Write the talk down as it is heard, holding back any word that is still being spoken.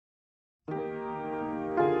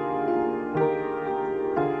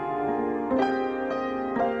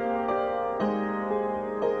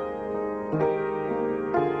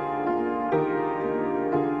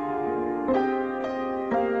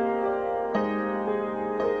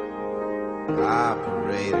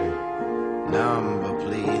Operator, number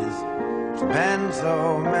please. It's been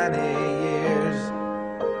so many years.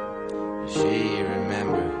 She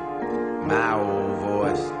remembered my old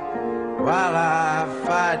voice while I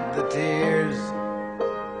fight the tears.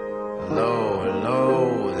 Hello,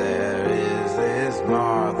 hello, there is this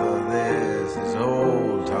Martha, this is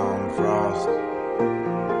old Tom Frost,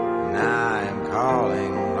 and I am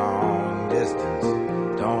calling long distance.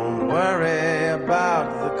 Don't worry about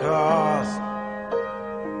the cost,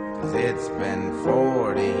 'cause it's been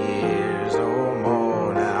 40 years or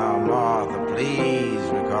more now. Martha, please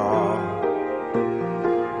recall,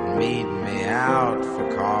 meet me out for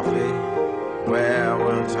coffee where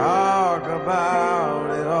we'll talk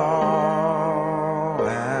about it all.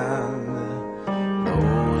 And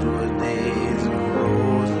those were days of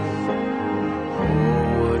roses,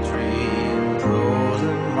 poetry and prose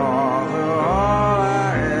and Martha. All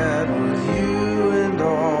I had was you and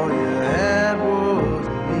all you had was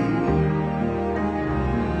me.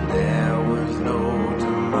 There was no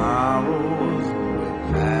tomorrows, we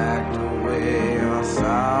packed away our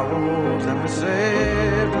sorrows and we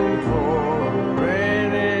saved them for a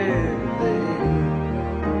rainy day.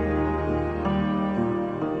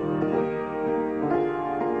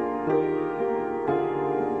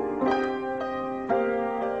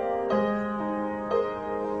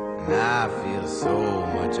 And I feel so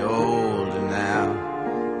much older now,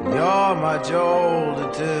 you're much older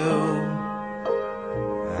too.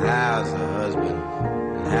 How's the husband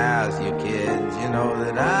and how's your kids? You know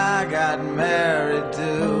that I got married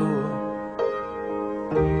too.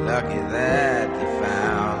 Lucky that you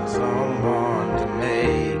found someone to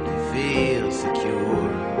make you feel secure.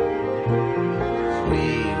 We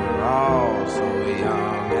were all so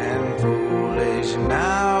young and foolish,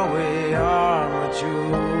 now we are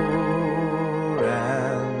mature.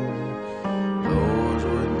 And those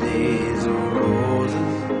were days of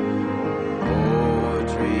roses,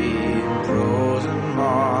 poetry and prose and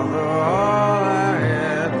Martha. All I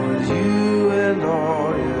had was you and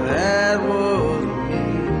all you had was me.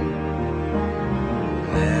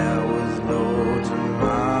 There was no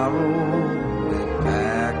tomorrow, we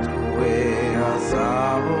packed away our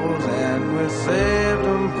sorrows and we saved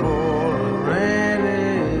them for a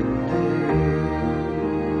rainy day.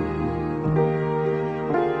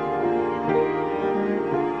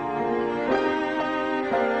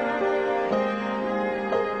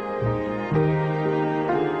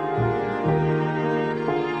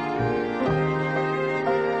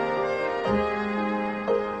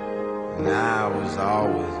 And I was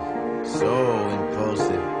always so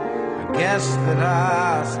impulsive, I guess that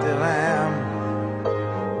I still am.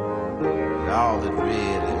 But all that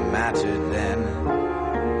really mattered then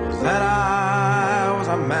was that I was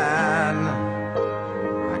a man.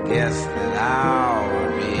 I guess that our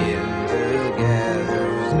being together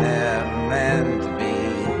was never meant to be.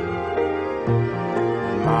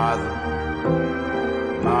 And Martha,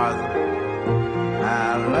 Martha,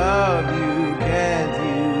 I love you, can't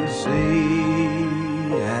you see?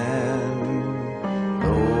 And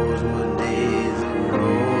those were days of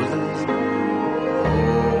roses,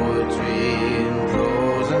 poetry and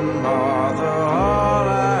prose and Martha. All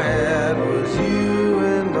I had was you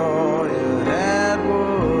and all you had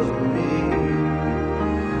was me.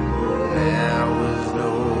 There was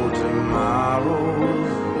no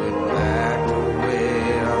tomorrows, we packed away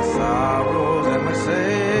our sorrows and we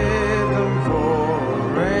saved them for a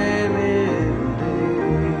rainy day.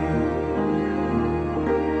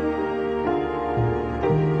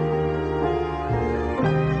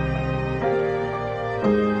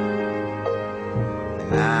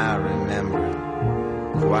 And I remember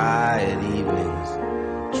quiet evenings,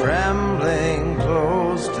 trembling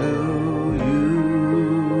close to